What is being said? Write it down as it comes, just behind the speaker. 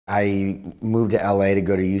I moved to LA to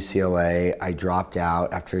go to UCLA. I dropped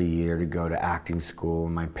out after a year to go to acting school,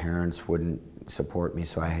 and my parents wouldn't support me,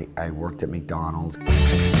 so I worked at McDonald's.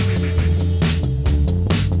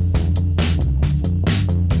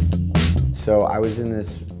 So I was in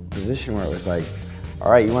this position where it was like, all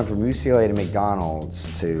right, you went from UCLA to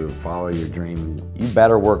McDonald's to follow your dream. You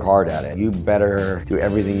better work hard at it. You better do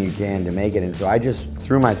everything you can to make it. And so I just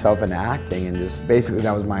threw myself into acting, and just basically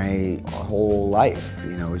that was my whole life.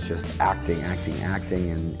 You know, it was just acting,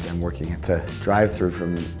 and working at the drive-thru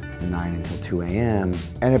from 9 until 2 a.m.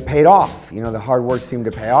 And it paid off. You know, the hard work seemed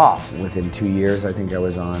to pay off. Within 2 years, I think I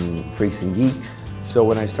was on Freaks and Geeks. So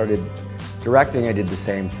when I started directing, I did the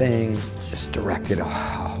same thing. Just directed a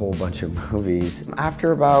whole bunch of movies.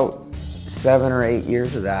 After about 7 or 8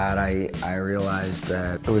 years of that, I realized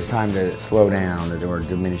that it was time to slow down, that there were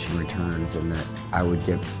diminishing returns, and that I would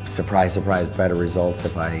get, surprise, surprise, better results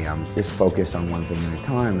if I just focused on one thing at a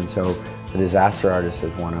time. And so The Disaster Artist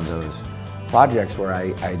was one of those projects where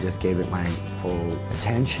I just gave it my full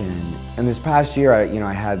attention. And this past year,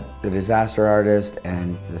 I had The Disaster Artist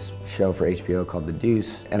and this show for HBO called The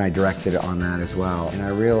Deuce, and I directed on that as well. And I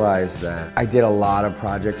realized that I did a lot of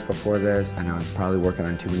projects before this, and I was probably working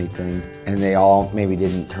on too many things, and they all maybe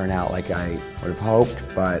didn't turn out like I would have hoped,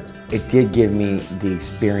 but it did give me the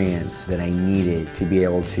experience that I needed to be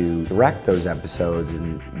able to direct those episodes,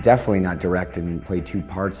 and definitely not direct and play 2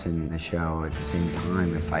 parts in the show at the same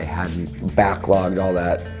time if I hadn't backlogged all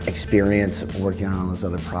that experience working on all those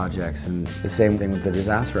other projects. And the same thing with The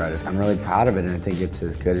Disaster Artist. I'm really proud of it, and I think it's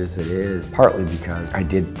as good as it is, partly because I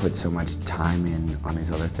did put so much time in on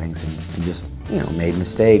these other things and just, made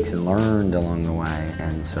mistakes and learned along the way.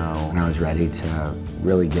 And so when I was ready to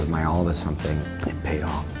really give my all to something, it paid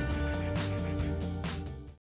off.